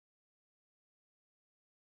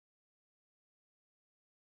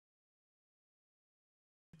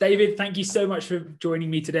David, thank you so much for joining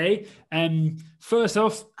me today. First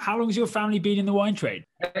off, how long has your family been in the wine trade?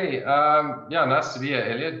 Hey, yeah, nice to be here,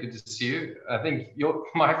 Elliot. Good to see you. I think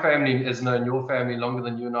my family has known your family longer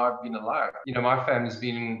than you and I have been alive. You know, my family's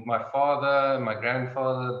been, my father, my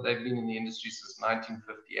grandfather, they've been in the industry since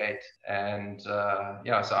 1958. And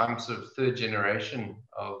yeah, so I'm sort of third generation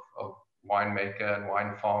of winemaker and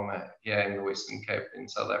wine farmer here in the Western Cape in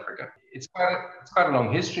South Africa. It's quite a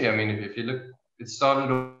long history. I mean, if you look, it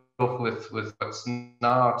started off with what's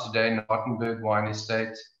now today Nartenburg Wine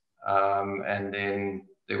Estate, and then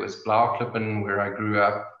there was Blauklippen where I grew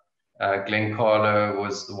up. Glencarlo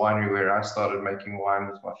was the winery where I started making wine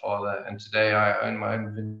with my father, and today I own my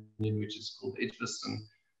own vineyard, which is called Edgebaston,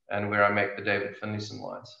 and where I make the David Finlayson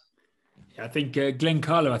wines. I think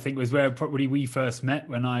Glencarlo, I think, was where probably we first met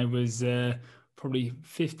when I was probably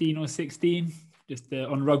 15 or 16, just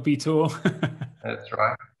on rugby tour. That's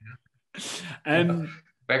right. Yeah.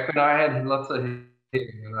 Back when I had lots of hair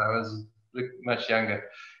and I was much younger.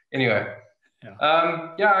 Anyway,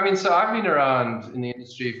 yeah, I mean, so I've been around in the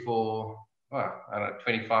industry for, well, I don't know,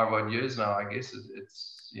 25 odd years now, I guess.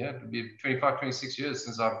 It'll be 25, 26 years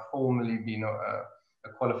since I've formally been a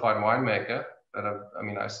qualified winemaker. But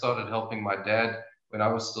I started helping my dad when I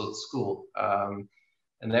was still at school.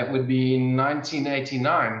 And that would be in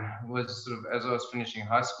 1989, was sort of as I was finishing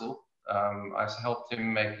high school. I helped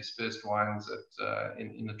him make his first wines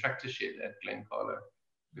in the tractor shed at Glencarlo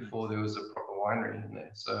before there was a proper winery in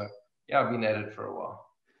there. So yeah, I've been at it for a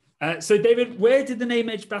while. So David, where did the name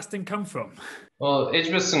Edgebaston come from? Well,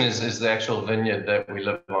 Edgebaston is the actual vineyard that we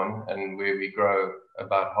live on and where we grow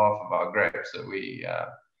about half of our grapes that we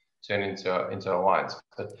turn into our wines.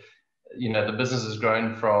 But you know, the business has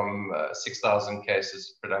grown from 6,000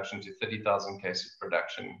 cases production to 30,000 cases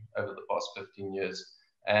production over the past 15 years.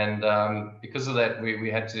 And because of that,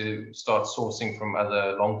 we had to start sourcing from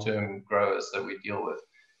other long-term growers that we deal with.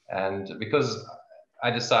 And because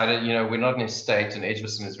I decided, you know, we're not an estate, and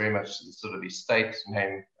Edgebaston is very much sort of the estate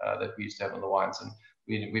name that we used to have on the wines. And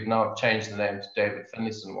we've now changed the name to David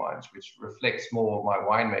Finlayson Wines, which reflects more of my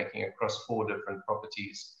winemaking across 4 different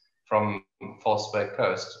properties from False Bay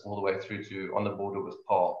Coast all the way through to on the border with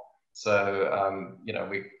Paarl. So, you know,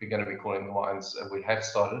 we're going to be calling the wines, we have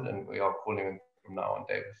started, and we are calling them from now on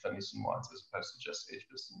David Finlayson Wines as opposed to just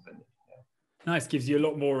Edgebaston Vineyard. Yeah. Nice, gives you a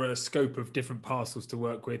lot more scope of different parcels to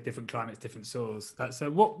work with, different climates, different soils. That's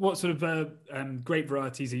what sort of grape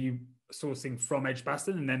varieties are you sourcing from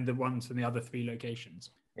Edgebaston, and then the ones from the other 3 locations?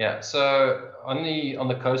 Yeah, so on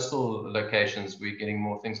the coastal locations, we're getting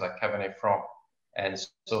more things like Cabernet Franc and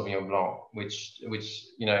Sauvignon Blanc, which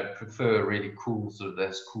you know, prefer really cool, sort of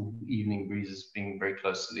those cool evening breezes, being very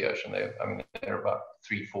close to the ocean. They're about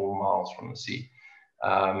 3-4 miles from the sea.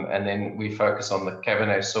 And then we focus on the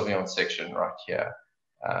Cabernet Sauvignon section right here,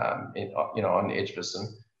 you know, on Edgebaston.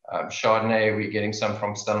 Chardonnay, we're getting some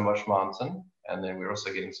from Stellenbosch Mountain, and then we're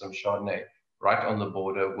also getting some Chardonnay right on the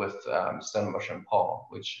border with Stellenbosch and Paarl,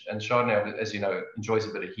 and Chardonnay, as you know, enjoys a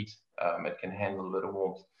bit of heat. It can handle a bit of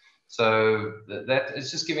warmth. So that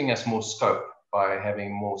is just giving us more scope by having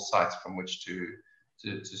more sites from which to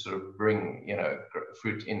sort of bring, you know,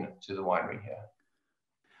 fruit into the winery here.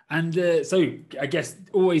 And so I guess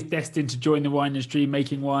always destined to join the wine industry,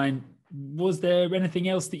 making wine. Was there anything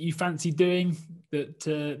else that you fancied doing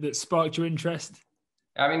that sparked your interest?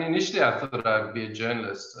 I mean, initially I thought I'd be a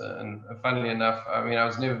journalist, and funnily enough, I mean, I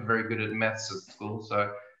was never very good at maths at school,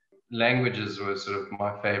 so languages were sort of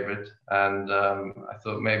my favorite, and I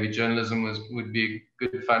thought maybe journalism would be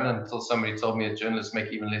good fun until somebody told me that journalists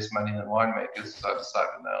make even less money than winemakers, so I decided,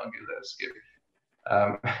 no, I'll give that a skip.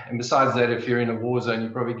 And besides that, if you're in a war zone, you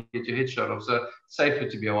probably get your head shot off, so safer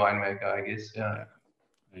to be a winemaker, I guess. Yeah.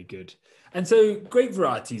 Very good. And so grape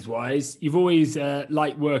varieties wise, you've always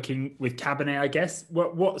liked working with Cabernet, I guess.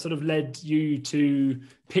 What sort of led you to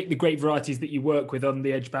pick the grape varieties that you work with on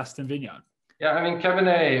the Edgebaston vineyard? Yeah, I mean,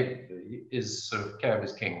 Cabernet is sort of Cab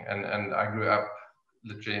is king, and I grew up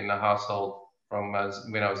literally in the household from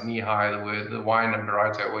when I was knee high. The wine and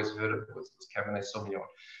variety I always heard of was Cabernet Sauvignon.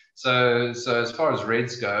 So as far as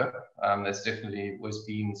reds go, that's definitely always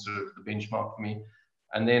been sort of the benchmark for me.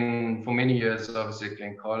 And then for many years, obviously,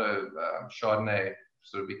 Glencarlo Chardonnay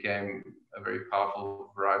sort of became a very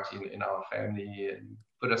powerful variety in our family and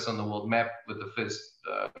put us on the world map with the first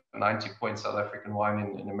 90-point South African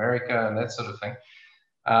wine in America and that sort of thing.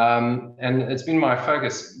 And it's been my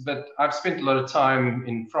focus. But I've spent a lot of time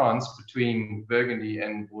in France between Burgundy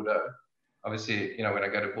and Bordeaux. Obviously, you know, when I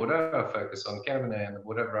go to Bordeaux, I focus on Cabernet and the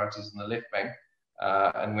Bordeaux varieties in the left bank.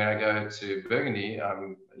 And when I go to Burgundy,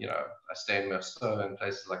 you know, I stay in Meursault and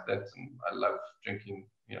places like that, and I love drinking,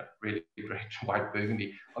 really great white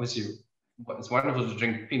Burgundy. Obviously, it's wonderful to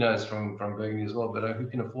drink Pinots from Burgundy as well, but who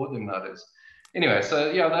can afford them nowadays? Anyway,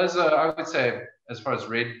 so yeah, those are, I would say, as far as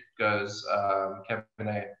red goes,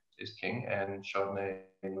 Cabernet is king, and Chardonnay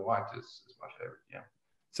in the white is my favorite. Yeah.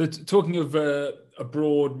 So talking of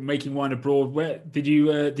abroad, making wine abroad, where did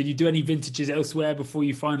you do any vintages elsewhere before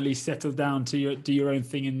you finally settled down to do your own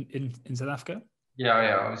thing in South Africa?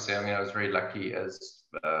 Yeah. Obviously, I mean, I was very lucky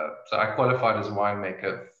so I qualified as a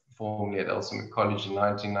winemaker formally at Elsinore College in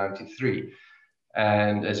 1993.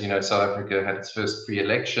 And as you know, South Africa had its first free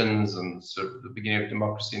elections and sort of the beginning of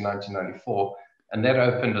democracy in 1994. And that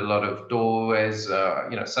opened a lot of doorways.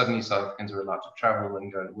 Suddenly South Africans were allowed to travel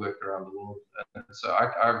and go and work around the world. And so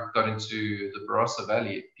I got into the Barossa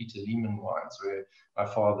Valley at Peter Lehman Wines, where my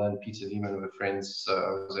father and Peter Lehman were friends. So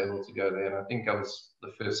I was able to go there. And I think I was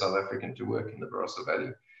the first South African to work in the Barossa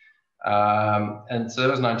Valley. And so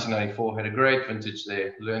that was 1994. Had a great vintage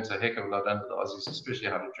there. Learned a heck of a lot under the Aussies, especially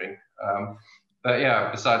how to drink. But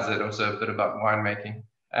yeah, besides that, also a bit about winemaking.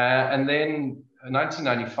 And then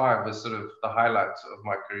 1995 was sort of the highlight of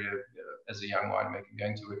my career as a young winemaker,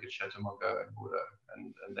 going to work at Chateau Margaux in Bordeaux.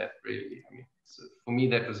 And that really, I mean, so for me,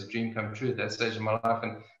 that was a dream come true at that stage of my life.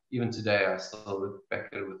 And even today, I still look back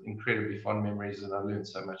at it with incredibly fond memories, and I learned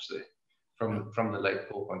so much there from the late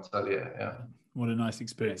Paul Pontalia. Yeah. What a nice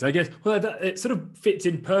experience. I guess, well, it sort of fits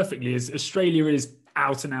in perfectly, as Australia is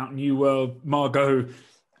out and out New World, Margaux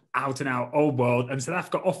out and out Old World, and South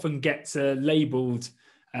Africa often gets labelled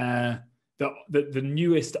the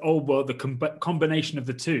newest Old World, the combination of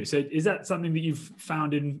the two. So is that something that you've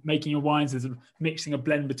found in making your wines, as mixing a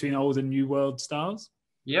blend between Old and New World styles?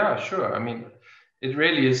 Yeah, sure. I mean, it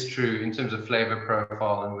really is true in terms of flavor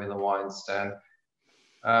profile and where the wines stand.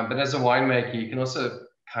 But as a winemaker, you can also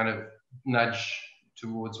kind of nudge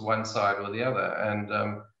towards one side or the other. And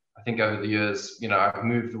I think over the years, I've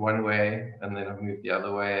moved one way and then I've moved the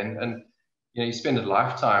other way. And you spend a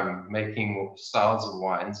lifetime making styles of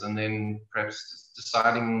wines, and then perhaps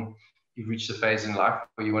deciding you've reached a phase in life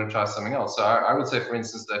where you want to try something else. So I would say, for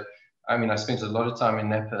instance, that, I spent a lot of time in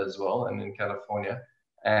Napa as well and in California.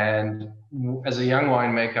 And as a young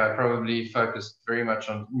winemaker, I probably focused very much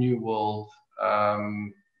on New World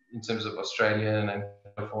in terms of Australian and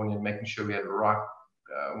California, making sure we had ripe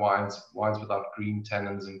wines without green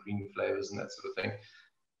tannins and green flavors and that sort of thing.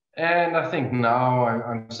 And I think now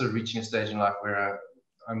I'm sort of reaching a stage in life where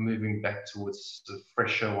I'm moving back towards sort of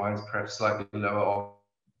fresher wines, perhaps slightly lower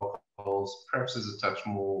alcohols, perhaps there's a touch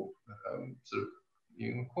more sort of,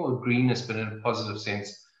 you can call it greenness, but in a positive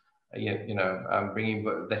sense. Bringing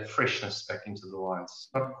that freshness back into the wines.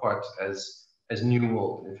 Not quite as New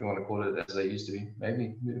World, if you want to call it, as they used to be.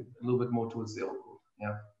 Maybe a little bit more towards the Old World.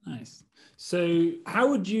 Yeah. Nice. So how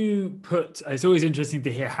would you put, it's always interesting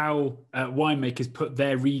to hear how winemakers put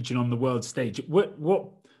their region on the world stage. What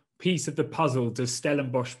piece of the puzzle does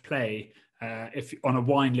Stellenbosch play if on a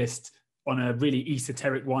wine list, on a really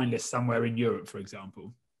esoteric wine list somewhere in Europe, for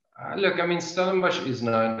example? Look, Stellenbosch is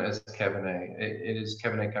known as Cabernet. It is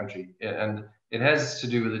Cabernet country, and it has to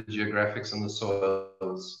do with the geographics and the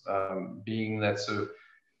soils, being that sort of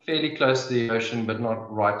fairly close to the ocean, but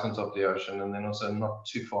not right on top of the ocean, and then also not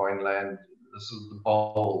too far inland. This is the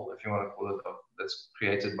bowl, if you want to call it, that's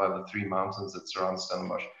created by the three mountains that surround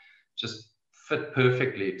Stellenbosch. Just fit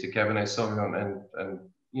perfectly to Cabernet Sauvignon, and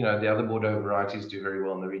the other Bordeaux varieties do very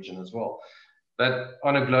well in the region as well. But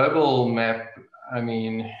on a global map,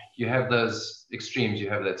 you have those extremes. You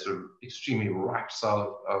have that sort of extremely ripe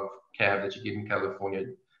style of cab that you get in California,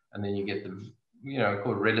 and then you get the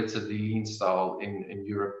called relatively lean style in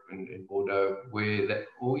Europe and in Bordeaux,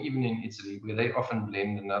 or even in Italy, where they often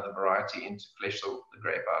blend another variety in to flesh the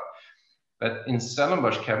grape out. But in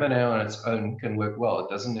Stellenbosch, Cabernet on its own can work well. It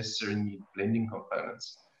doesn't necessarily need blending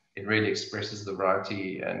components. It really expresses the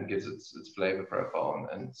variety and gives its flavor profile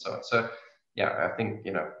and so on. So yeah, I think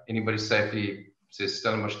anybody safely says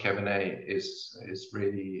Stellenbosch Cabernet is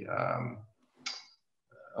really a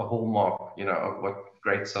hallmark, of what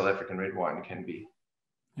great South African red wine can be.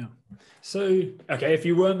 Yeah. So, okay, if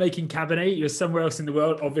you weren't making Cabernet, you're somewhere else in the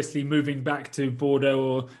world. Obviously, moving back to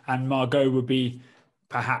Bordeaux and Margaux would be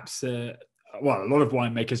perhaps, a lot of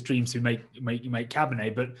winemakers' dreams to make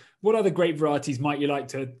Cabernet. But what other great varieties might you like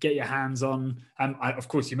to get your hands on? Of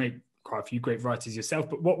course, you make quite a few great varieties yourself.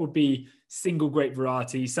 But what would be single great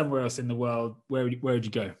variety somewhere else in the world? Where would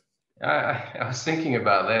you go? I was thinking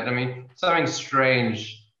about that. Something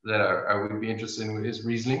strange that I would be interested in is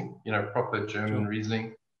Riesling, proper German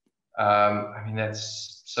Riesling.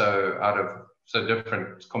 That's so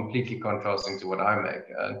different, completely contrasting to what I make.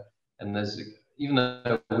 And there's, even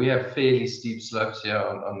though we have fairly steep slopes here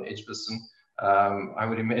on Edgebaston, I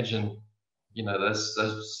would imagine, those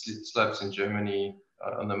slopes in Germany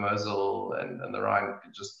on the Mosel and the Rhine,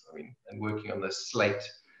 and working on the slate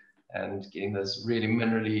and getting those really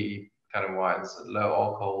minerally kind of wines, low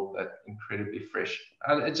alcohol, but incredibly fresh.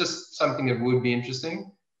 It's just something that would be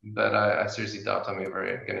interesting, but I seriously doubt I'm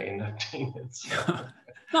ever going to end up doing it. So.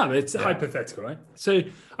 No, but it's hypothetical, right? So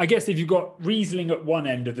I guess if you've got Riesling at one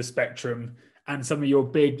end of the spectrum and some of your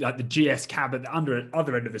big, like the GS Cab at the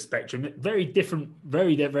other end of the spectrum, very different,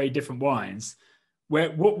 very different wines.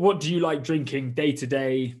 What do you like drinking day to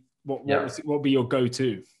day? What would be your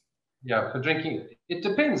go-to? Yeah, for drinking, it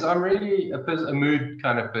depends. I'm really a mood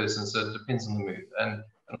kind of person, so it depends on the mood and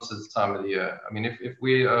also the time of the year. I mean, if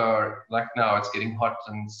we are, like now, it's getting hot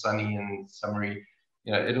and sunny and summery,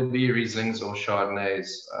 it'll be Rieslings or Chardonnays.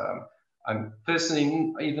 I'm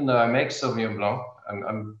personally, even though I make Sauvignon Blanc,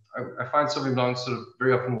 I find Sauvignon Blanc sort of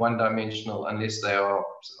very often one-dimensional unless they are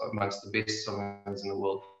amongst the best Sauvignons in the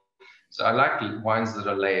world. So I like wines that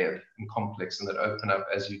are layered and complex and that open up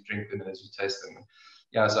as you drink them and as you taste them.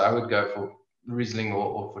 Yeah, so I would go for Riesling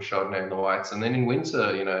or for Chardonnay and the whites. And then in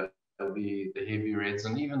winter, there'll be the heavy reds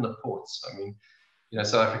and even the ports. I mean,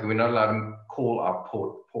 South Africa, we're not allowed to call our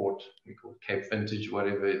port. We call it Cape Vintage,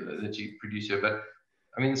 whatever that you produce here. But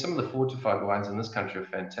I mean, some of the fortified wines in this country are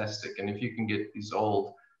fantastic. And if you can get these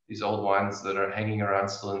old wines that are hanging around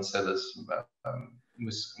still in cellars,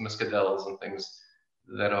 muscadels and things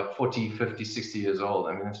that are 40, 50, 60 years old.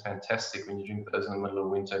 I mean, it's fantastic when you drink those in the middle of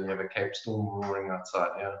winter and you have a Cape Storm roaring outside.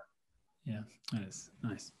 Yeah, that's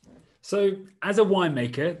nice. So as a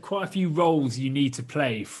winemaker, quite a few roles you need to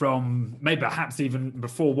play, from maybe perhaps even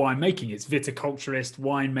before winemaking. It's viticulturist,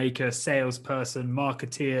 winemaker, salesperson,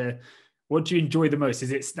 marketeer. What do you enjoy the most?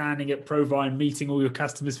 Is it standing at ProVine meeting all your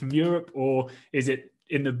customers from Europe, or is it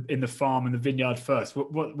in the farm and the vineyard first?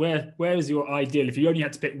 Where is your ideal? If you only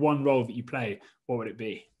had to pick one role that you play, what would it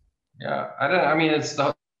be? Yeah, I mean, it's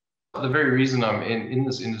the very reason I'm in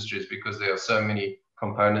this industry is because there are so many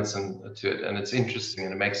components to it, and it's interesting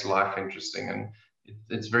and it makes life interesting, and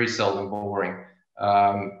it's very seldom boring.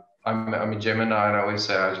 I'm a Gemini, and I always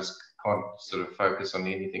say I just can't sort of focus on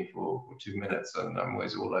anything for 2 minutes, and I'm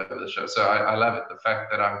always all over the show. So I love it. The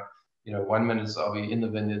fact that I'm 1 minute I'll be in the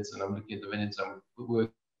vineyards and I'm looking at the vineyards, I'm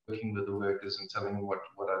working with the workers and telling them what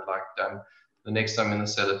I'd like done. The next time in the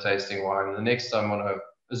cellar tasting wine, the next time on a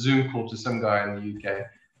Zoom call to some guy in the UK,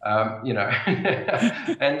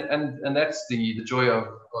 and that's the joy of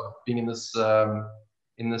being in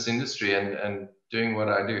this industry and doing what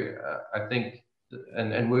I do. I think,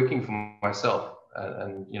 and working for myself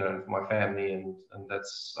and for my family, and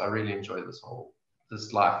I really enjoy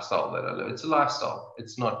this lifestyle that I live. It's a lifestyle.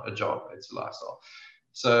 It's not a job. It's a lifestyle.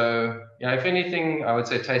 So yeah, if anything, I would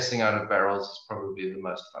say tasting out of barrels is probably the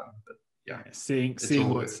most fun. But yeah, seeing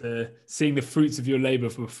the fruits of your labor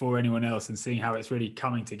before anyone else, and seeing how it's really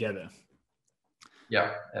coming together.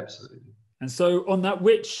 Yeah, absolutely. And so on that,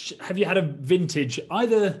 which have you had a vintage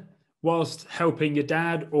either whilst helping your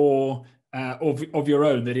dad or of your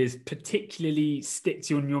own that is particularly sticks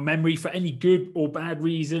you in your memory for any good or bad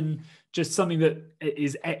reason? Just something that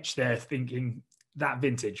is etched there, thinking that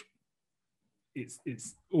vintage. It's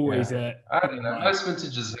always I don't know. Most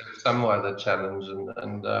vintages have somewhat a challenge,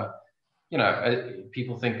 and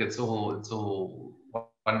people think it's all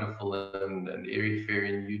wonderful and airy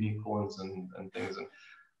fairy and unicorns and things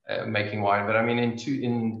and making wine. But I mean,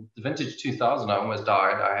 in the vintage 2000, I almost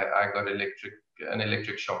died. I got an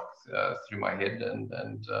electric shock through my head and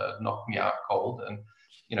knocked me out cold, and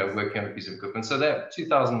working on a piece of equipment. So that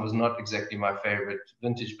 2000 was not exactly my favorite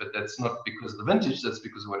vintage, but that's not because of the vintage. That's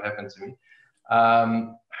because of what happened to me.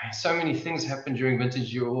 So many things happen during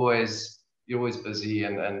vintage. You're always busy,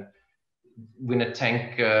 and when a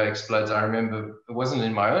tank explodes, I remember it wasn't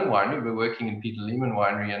in my own winery. We were working in Peter Lehman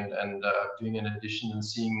winery and doing an addition and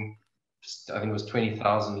seeing, I think it was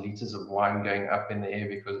 20,000 liters of wine going up in the air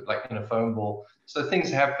because, like, in a foam ball. So things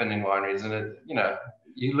happen in wineries, and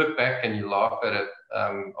you look back and you laugh at it.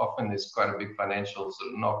 Often there's quite a big financial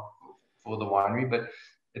sort of knock for the winery, but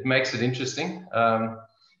it makes it interesting.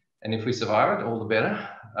 And if we survive it, all the better.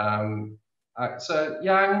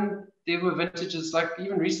 There were vintages like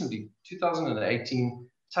even recently, 2018,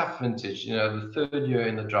 tough vintage. The third year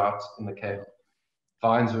in the drought in the Cape,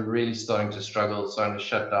 vines were really starting to struggle, starting to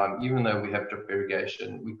shut down. Even though we have drip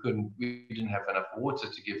irrigation, we didn't have enough water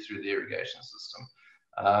to give through the irrigation system.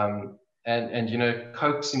 And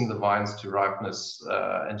coaxing the vines to ripeness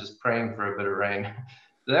and just praying for a bit of rain.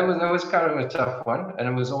 That was kind of a tough one, and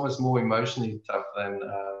it was almost more emotionally tough than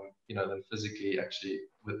physically, actually.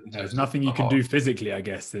 There's nothing you can do physically, I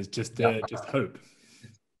guess. There's just hope.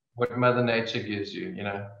 what Mother Nature gives you, you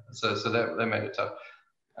know. So that made it tough.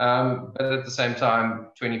 But at the same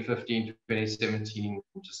time, 2015 to 2017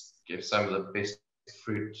 just gave some of the best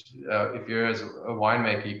fruit. If you're as a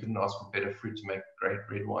winemaker, you couldn't ask for better fruit to make great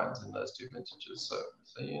red wines in those two vintages.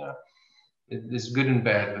 So you know, there's good and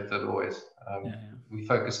bad with it always. We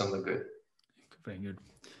focus on the good. Very good.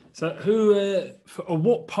 So or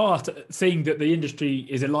what part, seeing that the industry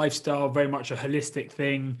is a lifestyle, very much a holistic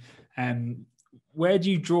thing, where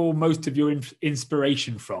do you draw most of your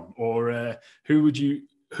inspiration from? Or who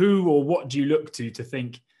or what do you look to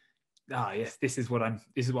think, yes, this is what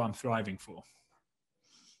I'm thriving for?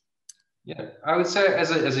 Yeah, I would say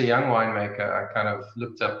as a young winemaker, I kind of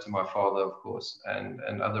looked up to my father, of course, and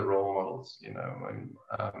other role models. You know, when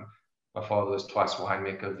my father was twice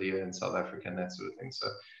winemaker of the year in South Africa and that sort of thing. So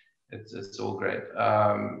it's all great.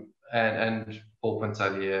 And Paul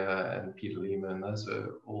Pantalier and Peter Lehman, those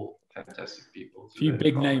are all fantastic people. Few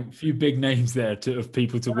big names there of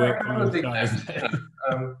people to work with.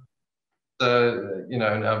 So you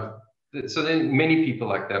know, so there are many people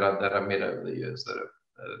like that I met over the years that have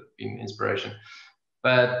been inspiration.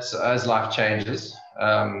 But as life changes,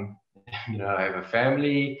 you know, I have a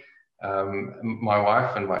family. My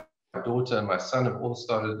wife and my daughter and my son have all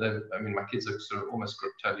started. My kids are sort of almost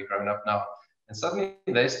totally grown up now, and suddenly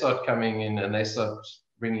they start coming in and they start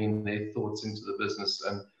bringing in their thoughts into the business,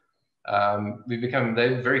 and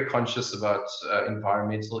they're very conscious about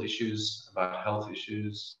environmental issues, about health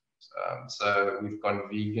issues. So we've gone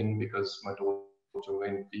vegan because my daughter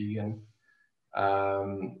went vegan.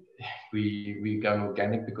 We've gone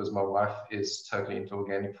organic because my wife is totally into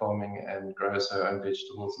organic farming and grows her own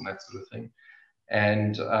vegetables and that sort of thing.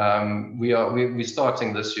 And we're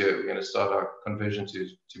starting this year. We're going to start our conversion to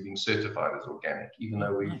being certified as organic, even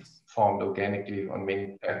though we've farmed organically on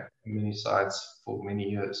many sites for many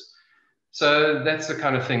years. So that's the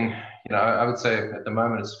kind of thing, you know, I would say at the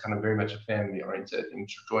moment it's kind of very much a family oriented and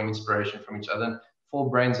drawing inspiration from each other. 4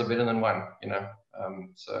 brains are better than 1, you know.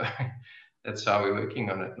 So that's how we're working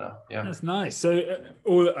on it now. Yeah, that's nice. So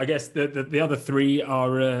I guess the other 3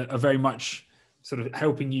 are very much sort of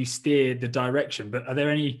helping you steer the direction. But are there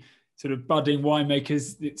any sort of budding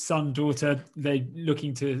winemakers, son, daughter, they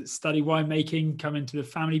looking to study winemaking, come into the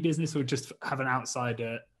family business, or just have an outside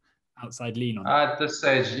lean on it? At this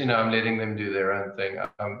stage, you know, I'm letting them do their own thing.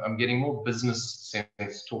 I'm getting more business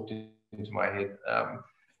sense talked into my head,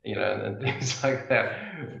 you know, and things like that.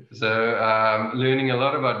 So learning a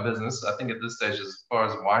lot about business. I think at this stage, as far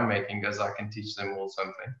as winemaking goes, I can teach them all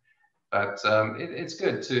something. But it's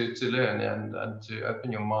good to learn and to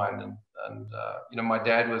open your mind. And you know, my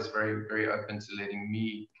dad was very, very open to letting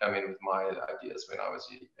me come in with my ideas when I was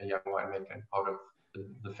a young winemaker and part of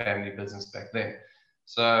the family business back then.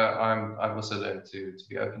 So I've also learned to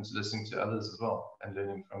be open to listening to others as well and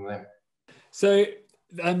learning from them. So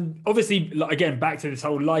obviously, again, back to this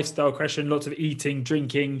whole lifestyle question, lots of eating,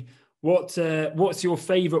 drinking. What's your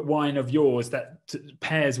favorite wine of yours that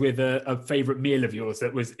pairs with a favorite meal of yours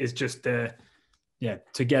that is just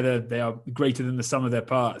together they are greater than the sum of their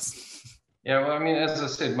parts? Yeah, well, I mean, as I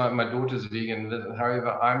said, my daughter's vegan.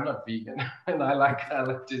 However, I'm not vegan, and I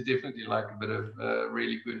definitely like a bit of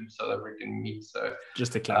really good South African meat. So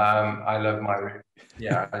just to clarify, I love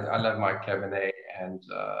I love my Cabernet and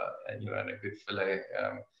you know, and a good fillet.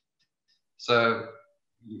 So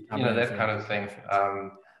you know, that kind of thing.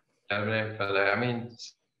 Cabernet fillet. I mean,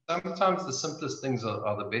 sometimes the simplest things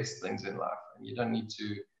are the best things in life, and you don't need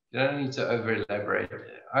to over elaborate.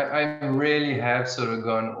 I really have sort of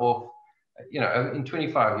gone off. You know, in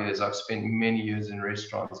 25 years, I've spent many years in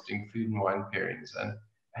restaurants doing food and wine pairings,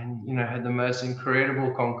 and you know, had the most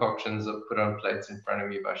incredible concoctions put on plates in front of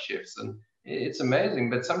me by chefs, and it's amazing.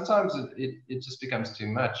 But sometimes it just becomes too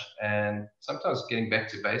much, and sometimes getting back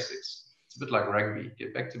to basics. It's a bit like rugby.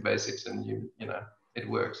 Get back to basics, and you know, it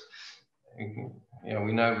works. You know,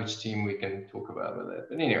 we know which team we can talk about with that.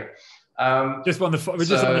 But anyway, we're just on the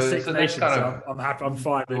Six Nations. So I'm happy. I'm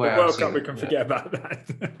fine. With the World Cup, we can forget about that.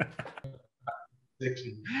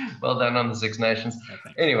 Well done on the Six Nations.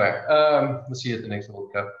 Anyway, we'll see you at the next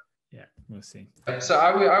World Cup. Yeah, we'll see. So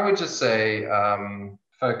I would just say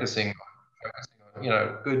focusing on, you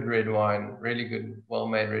know, good red wine, really good,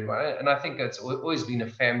 well-made red wine. And I think it's always been a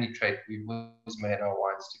family trait. We've always made our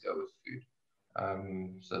wines to go with food.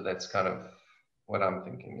 So that's kind of what I'm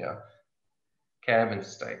thinking, yeah. Cab and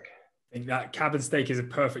steak. I think that cab and steak is a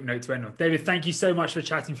perfect note to end on. David, thank you so much for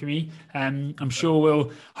chatting for me. I'm sure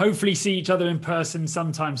we'll hopefully see each other in person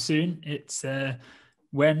sometime soon. It's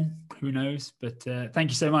when, who knows, but thank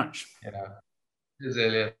you so much. Yeah. Cheers,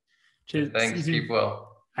 Elliot. Cheers. Thanks. Keep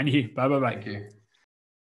well. And you. Bye. Thank you.